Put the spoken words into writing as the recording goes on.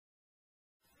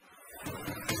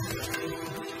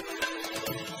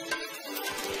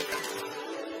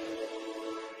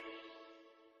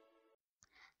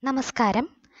നമസ്കാരം.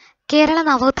 കേരള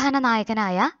നവോത്ഥാന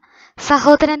നായകനായ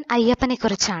സഹോദരൻ അയ്യപ്പനെ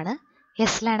കുറിച്ചാണ്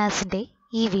യെസ് ലേണേഴ്സിന്റെ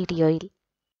ഈ വീഡിയോയിൽ.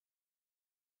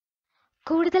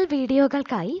 കൂടുതൽ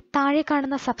വീഡിയോകൾക്കായി താഴെ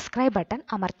കാണുന്ന സബ്സ്ക്രൈബ് ബട്ടൺ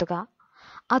അമർത്തുക.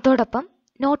 അതോടൊപ്പം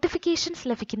നോട്ടിഫിക്കേഷൻസ്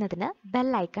ലഭിക്കുന്നതിന് ബെൽ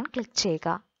ഐക്കൺ ക്ലിക്ക് ചെയ്യുക.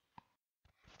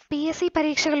 PSC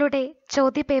പരീക്ഷകളുടെ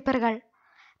ചോദ്യപേപ്പറുകൾ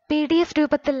PDF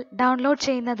രൂപത്തിൽ ഡൗൺലോഡ്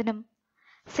ചെയ്യുന്നതിനും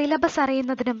സിലബസ്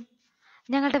അറിയുന്നതിനും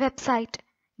ഞങ്ങളുടെ വെബ്സൈറ്റ്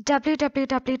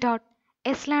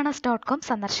www.yeslearners.com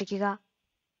സന്ദർശിക്കുക.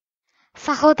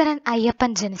 സഹോദരൻ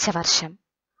അയ്യപ്പൻ ജനിച്ച വർഷം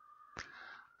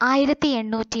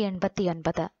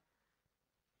 1889.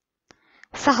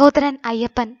 സഹോദരൻ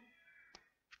അയ്യപ്പൻ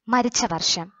മരിച്ച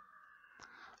വർഷം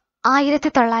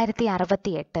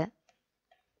 1968.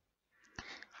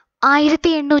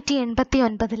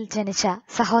 1889 ജനിച്ച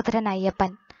സഹോദരൻ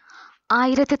അയ്യപ്പൻ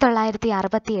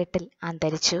 1968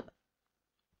 അന്തരിച്ചു.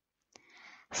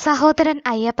 സഹോദരൻ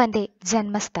അയ്യപ്പന്റെ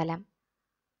ജന്മസ്ഥലം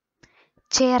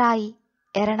ചേറായി,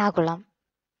 എറണാകുളം.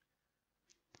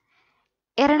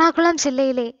 എറണാകുളം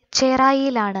ജില്ലയിലെ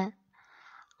ചേറായിയിലാണ്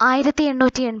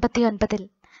 1889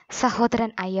 സഹോദരൻ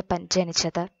അയ്യപ്പൻ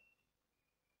ജനിച്ചത്.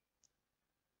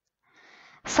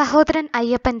 സഹോദരൻ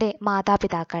അയ്യപ്പന്റെ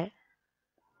മാതാപിതാക്കൾ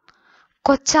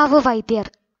കൊച്ചാവു വൈദ്യർ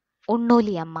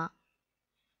ഉണ്ണൂലിയമ്മ.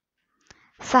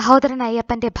 സഹോദരൻ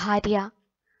അയ്യപ്പന്റെ ഭാര്യ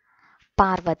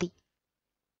പാർവതി.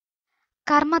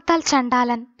 കർമ്മത്താൽ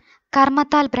ചണ്ടാലൻ,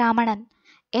 കർമ്മത്താൽ ബ്രാഹ്മണൻ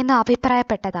എന്ന്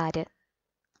അഭിപ്രായപ്പെട്ടതാര്?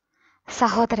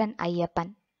 സഹോദരൻ അയ്യപ്പൻ.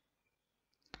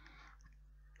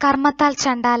 കർമ്മത്താൽ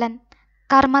ചണ്ടാലൻ,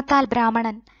 കർമ്മത്താൽ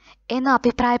ബ്രാഹ്മണൻ എന്ന്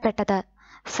അഭിപ്രായപ്പെട്ടത്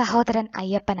സഹോദരൻ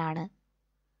അയ്യപ്പനാണ്.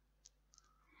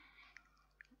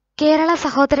 കേരള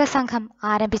സഹോദര സംഘം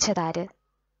ആരംഭിച്ചതാര്?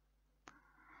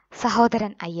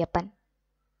 സഹോദരൻ അയ്യപ്പൻ.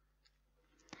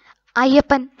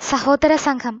 അയ്യപ്പൻ സഹോദര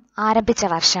സംഘം ആരംഭിച്ച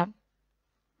വർഷം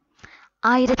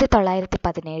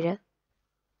 1917.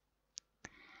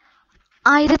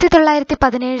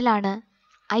 1917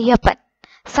 അയ്യപ്പൻ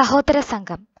സഹോദര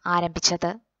സംഘം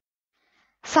ആരംഭിച്ചത്.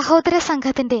 സഹോദര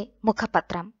സംഘത്തിന്റെ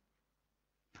മുഖപത്രം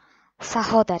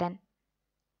സഹോദരൻ.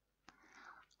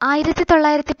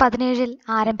 1917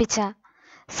 ആരംഭിച്ച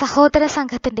സഹോദര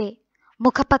സംഘത്തിന്റെ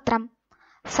മുഖപത്രം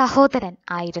സഹോദരൻ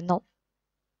ആയിരുന്നു.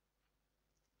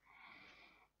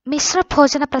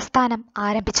 മിശ്രഭോജന പ്രസ്ഥാനം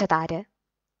ആരംഭിച്ചതാര്?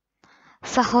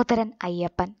 സഹോദരൻ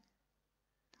അയ്യപ്പൻ.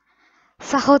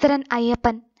 സഹോദരൻ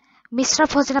അയ്യപ്പൻ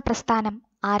മിശ്രഭോജന പ്രസ്ഥാനം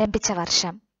ആരംഭിച്ച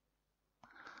വർഷം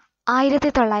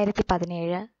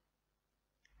 1917.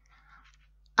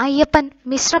 അയ്യപ്പൻ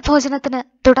മിശ്രഭോജനത്തിന്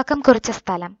തുടക്കം കുറിച്ച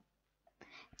സ്ഥലം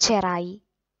ചേറായി.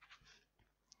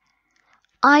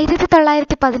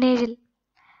 1917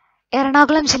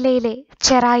 എറണാകുളം ജില്ലയിലെ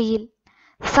ചേറായിയിൽ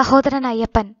സഹോദരൻ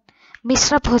അയ്യപ്പൻ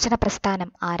മിശ്രഭോജന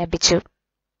പ്രസ്ഥാനം ആരംഭിച്ചു.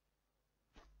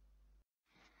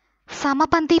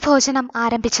 സമപന്തി ഭോജനം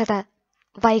ആരംഭിച്ചത്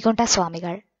വൈകുണ്ഠ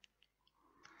സ്വാമികൾ.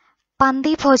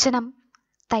 പന്തി ഭോജനം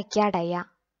തൈക്കാടയ്യ.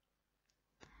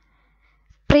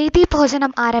 പ്രീതി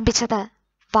ഭോജനം ആരംഭിച്ചത്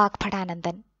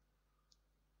വാഗ്ഭടാനന്ദൻ.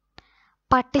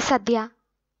 പട്ടിസദ്യ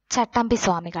ചട്ടമ്പി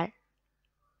സ്വാമികൾ.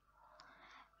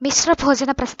 മിശ്രഭോജന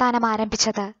പ്രസ്ഥാനം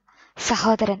ആരംഭിച്ചത്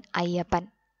സഹോദരൻ അയ്യപ്പൻ.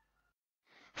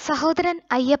 സഹോദരൻ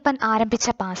അയ്യപ്പൻ ആരംഭിച്ച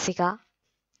മാസിക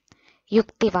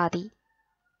യുക്തിവാദി.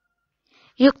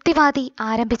 യുക്തിവാദി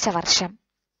ആരംഭിച്ച വർഷം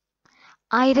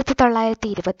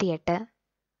 1928.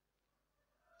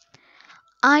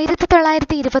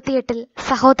 1928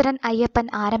 സഹോദരൻ അയ്യപ്പൻ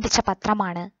ആരംഭിച്ച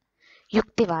പത്രമാണ്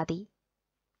യുക്തിവാദി.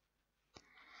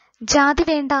 ജാതി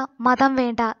വേണ്ട, മതം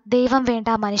വേണ്ട, ദൈവം വേണ്ട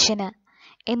മനുഷ്യന്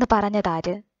എന്ന്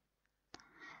പറഞ്ഞതാര്?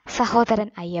 സഹോദരൻ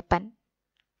അയ്യപ്പൻ.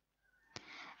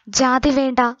 ജാതി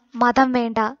വേണ്ട, മതം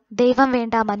വേണ്ട, ദൈവം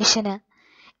വേണ്ട മനുഷ്യന്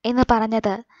എന്ന്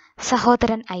പറഞ്ഞത്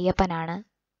സഹോദരൻ അയ്യപ്പനാണ്.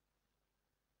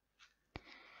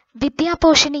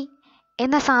 വിദ്യാപോഷിണി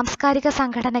എന്ന സാംസ്കാരിക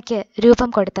സംഘടനയ്ക്ക് രൂപം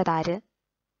കൊടുത്തതാര്?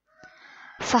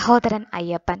 സഹോദരൻ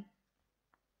അയ്യപ്പൻ.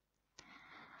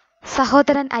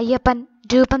 സഹോദരൻ അയ്യപ്പൻ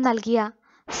രൂപം നൽകിയ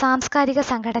സാംസ്കാരിക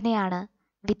സംഘടനയാണ്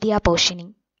വിദ്യാപോഷിണി.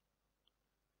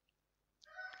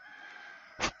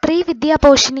 സ്ത്രീ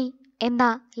വിദ്യാപോഷിണി എന്ന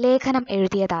ലേഖനം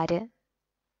എഴുതിയതാര്?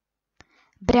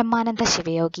 ബ്രഹ്മാനന്ദ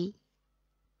ശിവയോഗി.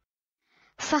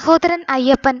 സഹോദരൻ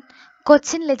അയ്യപ്പൻ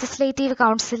കൊച്ചിൻ ലെജിസ്ലേറ്റീവ്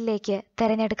കൗൺസിലിലേക്ക്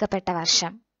തെരഞ്ഞെടുക്കപ്പെട്ട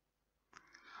വർഷം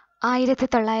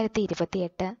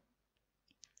 1928.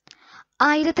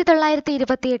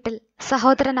 1928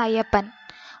 സഹോദരൻ അയ്യപ്പൻ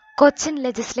കൊച്ചിൻ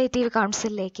ലെജിസ്ലേറ്റീവ്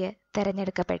കൗൺസിലിലേക്ക്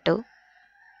തെരഞ്ഞെടുക്കപ്പെട്ടു.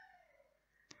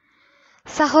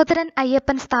 സഹോദരൻ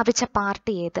അയ്യപ്പൻ സ്ഥാപിച്ച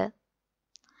പാർട്ടി ഏത്?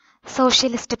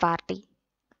 Socialist party.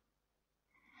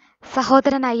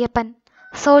 Sahodaran Ayyappan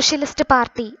socialist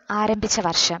party ആരംഭിച്ച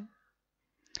വർഷം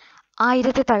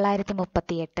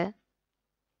 1938.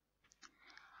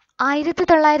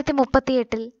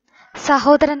 1938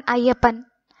 സഹോദരൻ അയ്യപ്പൻ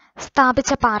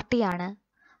സ്ഥാപിച്ച പാർട്ടിയാണ്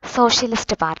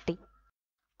സോഷ്യലിസ്റ്റ് പാർട്ടി.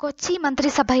 കൊച്ചി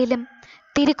മന്ത്രിസഭയിലും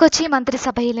തിരുക്കൊച്ചി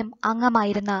മന്ത്രിസഭയിലും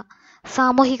അംഗമായിരുന്ന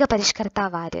സാമൂഹിക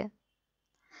പരിഷ്കർത്താവാര്?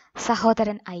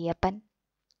 സഹോദരൻ അയ്യപ്പൻ.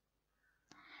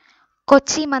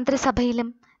 കൊച്ചി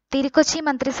മന്ത്രിസഭയിലും തിരുക്കൊച്ചി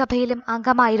മന്ത്രിസഭയിലും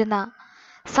അംഗമായിരുന്ന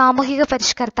സാമൂഹിക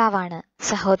പരിഷ്കർത്താവാണ്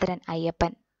സഹോദരൻ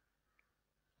അയ്യപ്പൻ.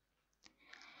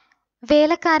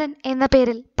 വേലക്കാരൻ എന്ന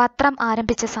പേരിൽ പത്രം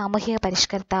ആരംഭിച്ച സാമൂഹിക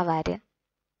പരിഷ്കർത്താവാര്?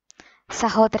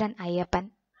 സഹോദരൻ അയ്യപ്പൻ.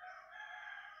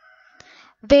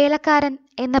 വേലക്കാരൻ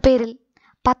എന്ന പേരിൽ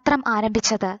പത്രം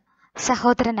ആരംഭിച്ചത്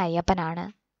സഹോദരൻ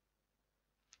അയ്യപ്പനാണ്.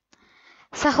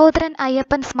 സഹോദരൻ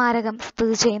അയ്യപ്പൻ സ്മാരകം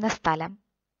സ്ഥിതി ചെയ്യുന്ന സ്ഥലം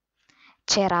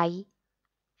ചെറായി.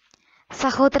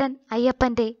 സഹോദരൻ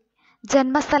അയ്യപ്പന്റെ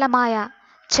ജന്മസ്ഥലമായ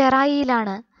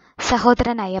ചെറായിയിലാണ്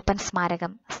സഹോദരൻ അയ്യപ്പൻ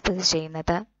സ്മാരകം സ്ഥിതി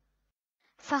ചെയ്യുന്നത്.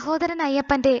 സഹോദരൻ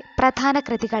അയ്യപ്പന്റെ പ്രധാന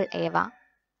കൃതികൾ ഏവ?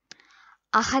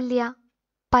 അഹല്യ,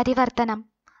 പരിവർത്തനം,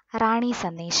 റാണി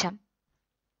സന്ദേശം.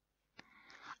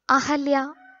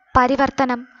 അഹല്യ,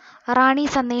 പരിവർത്തനം, റാണി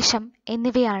സന്ദേശം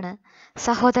എന്നിവയാണ്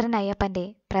സഹോദരൻ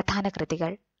അയ്യപ്പന്റെ പ്രധാന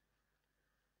കൃതികൾ.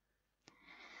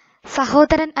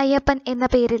 സഹോദരൻ അയ്യപ്പൻ എന്ന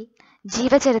പേരിൽ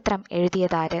ജീവചരിത്രം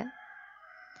എഴുതിയതാര്?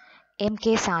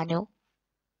 MK സാനു.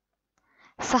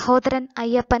 സഹോദരൻ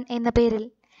അയ്യപ്പൻ എന്ന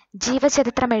പേരിൽ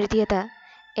ജീവചരിത്രം എഴുതിയത്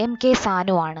MK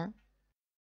സാനു ആണ്.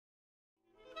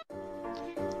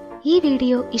 ഈ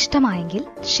വീഡിയോ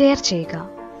ഇഷ്ടമായെങ്കിൽ ഷെയർ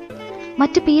ചെയ്യുക.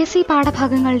 മറ്റ് PSC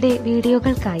പാഠഭാഗങ്ങളുടെ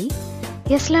വീഡിയോകൾക്കായി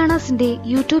യെസ് ലേണേഴ്സിന്റെ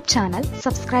യൂട്യൂബ് ചാനൽ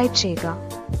സബ്സ്ക്രൈബ് ചെയ്യുക.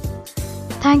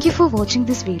 Thank you for watching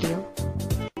this video.